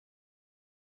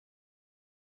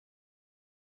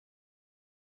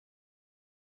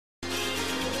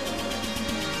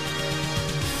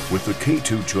With the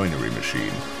K2 Joinery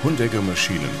Machine, Hundegger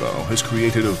Maschinenbau has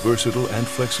created a versatile and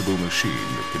flexible machine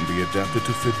that can be adapted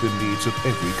to fit the needs of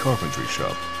every carpentry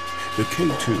shop. The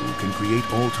K2 can create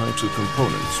all types of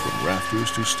components, from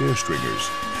rafters to stair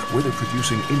stringers. Whether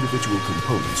producing individual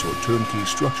components or turnkey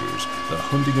structures, the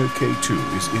Hundegger K2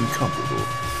 is incomparable.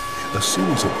 A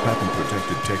series of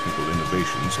patent-protected technical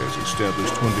innovations has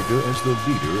established Hundegger as the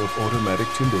leader of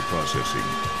automatic timber processing.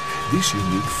 This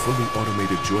unique, fully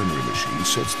automated joinery machine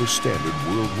sets the standard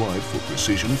worldwide for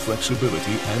precision,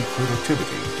 flexibility, and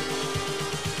productivity.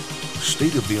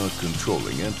 State-of-the-art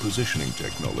controlling and positioning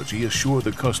technology assure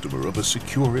the customer of a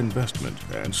secure investment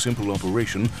and simple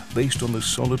operation based on the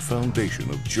solid foundation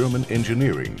of German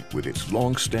engineering with its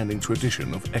long-standing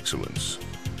tradition of excellence.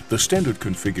 The standard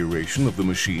configuration of the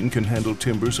machine can handle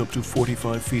timbers up to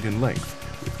 45 feet in length,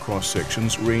 with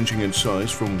cross-sections ranging in size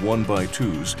from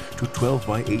 1x2s to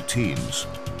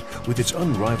 12x18s. With its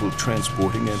unrivaled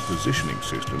transporting and positioning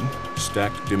system,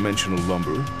 stacked dimensional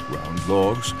lumber, round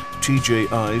logs,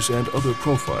 TJIs, and other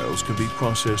profiles can be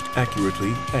processed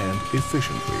accurately and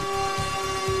efficiently.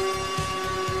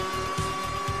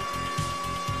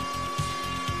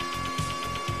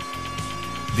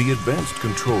 The advanced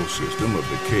control system of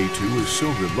the K2 is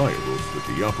so reliable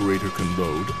that the operator can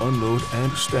load, unload,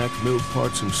 and stack milled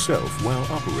parts himself while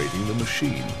operating the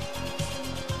machine.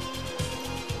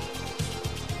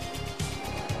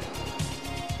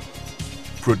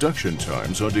 Production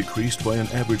times are decreased by an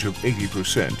average of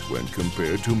 80% when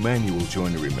compared to manual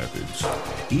joinery methods.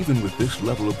 Even with this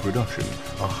level of production,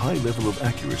 a high level of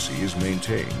accuracy is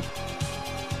maintained.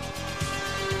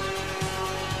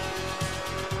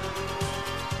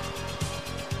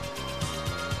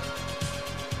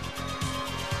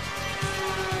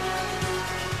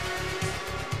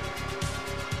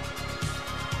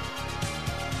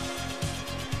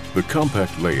 The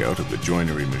compact layout of the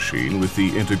joinery machine with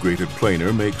the integrated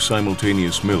planer makes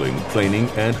simultaneous milling, planing,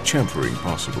 and chamfering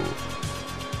possible.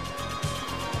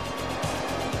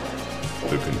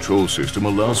 The control system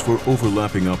allows for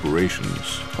overlapping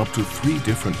operations. Up to 3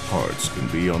 different parts can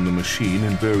be on the machine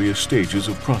in various stages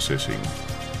of processing.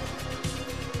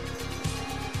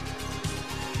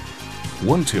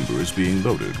 One timber is being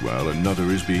loaded while another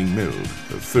is being milled.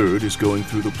 The third is going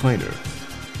through the planer.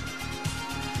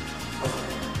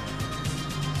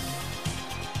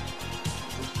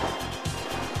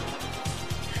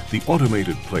 The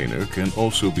automated planer can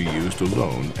also be used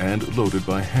alone and loaded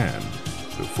by hand.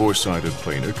 The 4-sided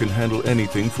planer can handle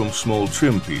anything from small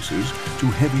trim pieces to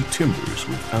heavy timbers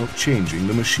without changing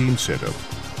the machine setup.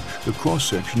 The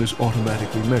cross-section is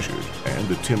automatically measured, and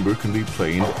the timber can be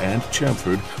planed and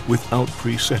chamfered without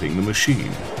presetting the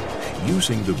machine.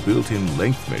 Using the built-in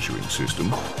length measuring system,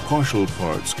 partial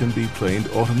parts can be planed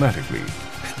automatically.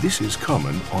 This is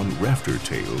common on rafter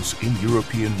tails in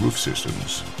European roof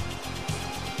systems.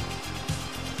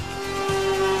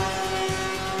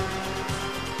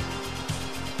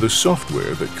 The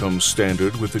software that comes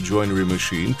standard with the joinery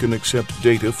machine can accept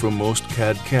data from most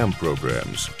CAD/CAM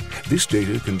programs. This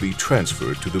data can be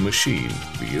transferred to the machine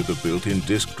via the built-in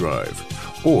disk drive,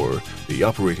 or the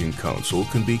operating console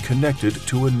can be connected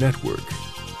to a network.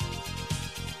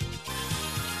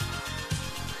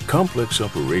 Complex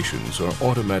operations are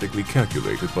automatically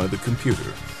calculated by the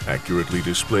computer, accurately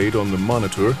displayed on the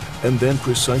monitor, and then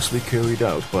precisely carried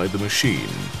out by the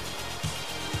machine.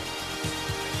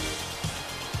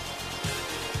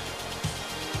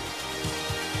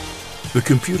 The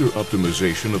computer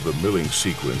optimization of the milling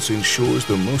sequence ensures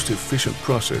the most efficient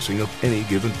processing of any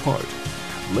given part.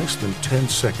 Less than 10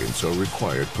 seconds are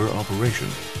required per operation.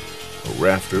 A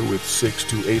rafter with 6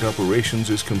 to 8 operations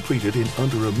is completed in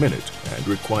under a minute and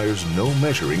requires no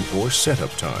measuring or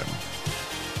setup time.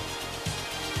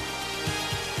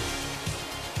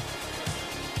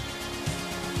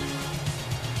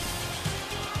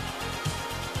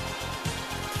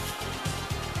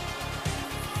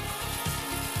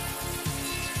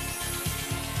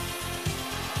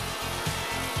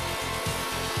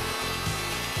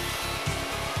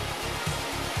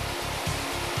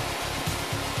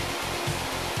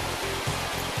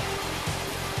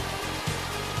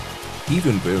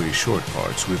 Even very short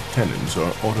parts with tenons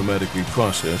are automatically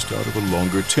processed out of a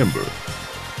longer timber.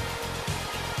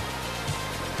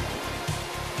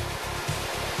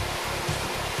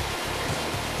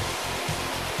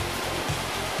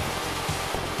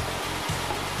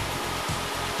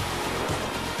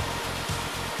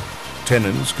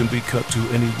 Tenons can be cut to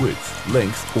any width,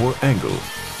 length, or angle.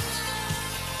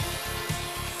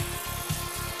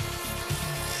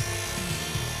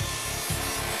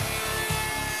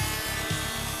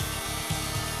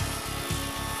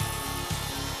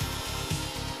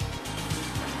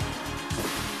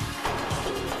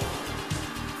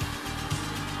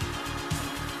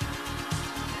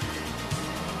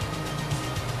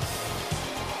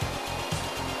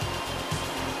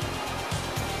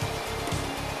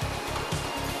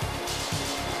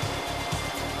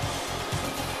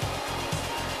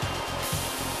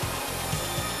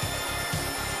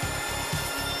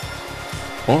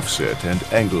 Offset and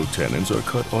angled tenons are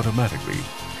cut automatically.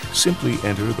 Simply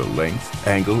enter the length,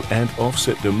 angle, and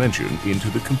offset dimension into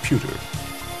the computer.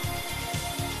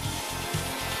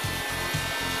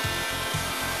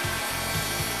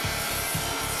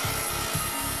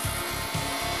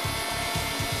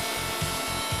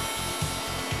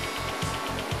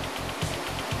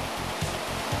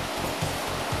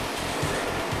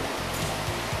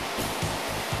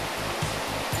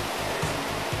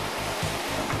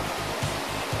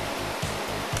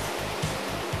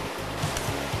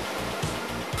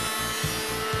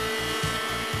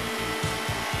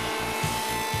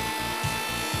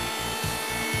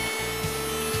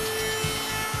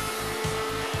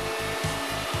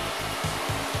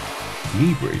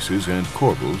 Knee braces and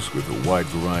corbels with a wide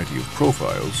variety of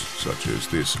profiles, such as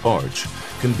this arch,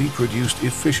 can be produced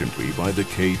efficiently by the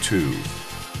K2.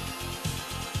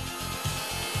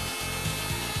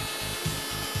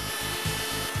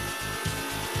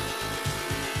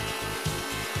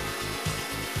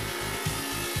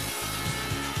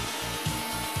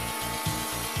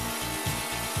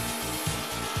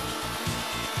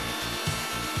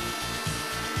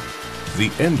 The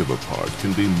end of a part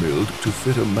can be milled to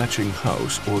fit a matching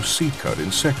house or seat cut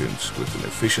in seconds with an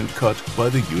efficient cut by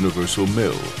the universal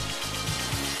mill.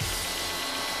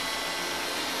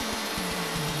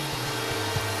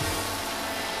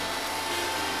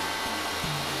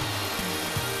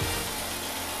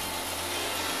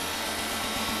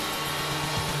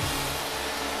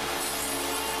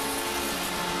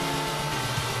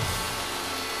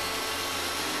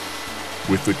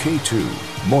 With the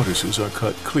K2, mortises are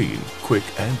cut clean, quick,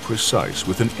 and precise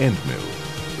with an end mill.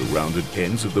 The rounded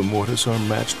ends of the mortise are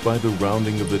matched by the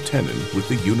rounding of the tenon with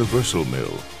the universal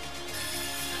mill.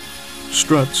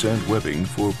 Struts and webbing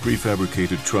for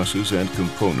prefabricated trusses and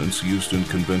components used in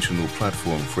conventional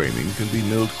platform framing can be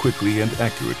milled quickly and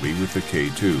accurately with the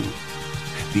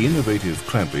K2. The innovative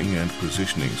clamping and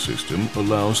positioning system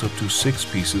allows up to 6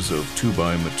 pieces of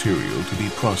 2x material to be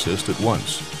processed at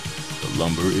once. The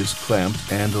lumber is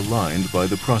clamped and aligned by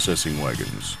the processing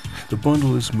wagons. The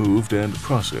bundle is moved and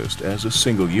processed as a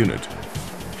single unit.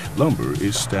 Lumber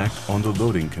is stacked on the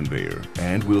loading conveyor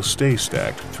and will stay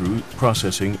stacked through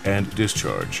processing and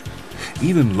discharge.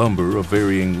 Even lumber of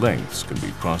varying lengths can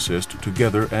be processed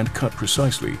together and cut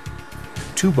precisely.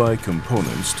 2x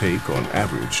components take, on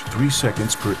average, 3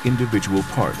 seconds per individual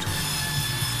part.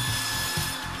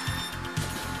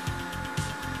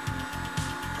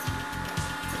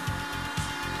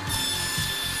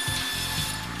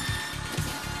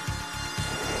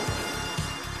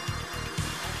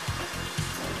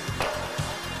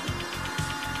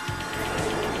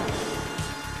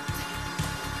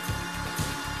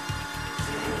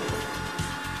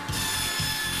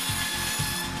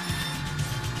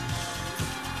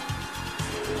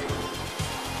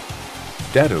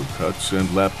 Dado cuts and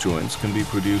lap joints can be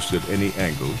produced at any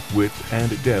angle, width,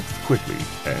 and depth quickly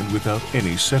and without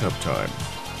any setup time.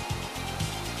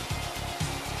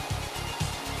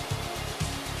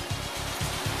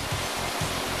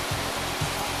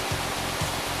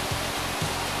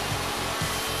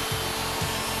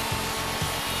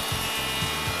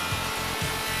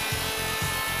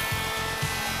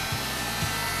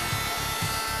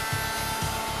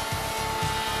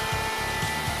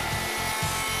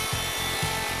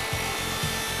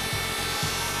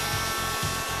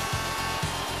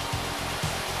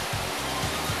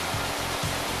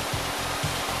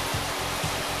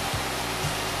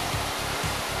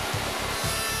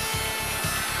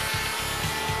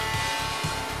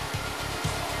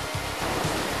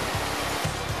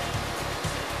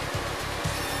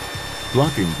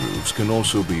 Blocking grooves can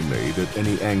also be made at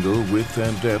any angle, width,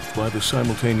 and depth by the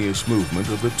simultaneous movement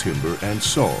of the timber and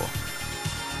saw.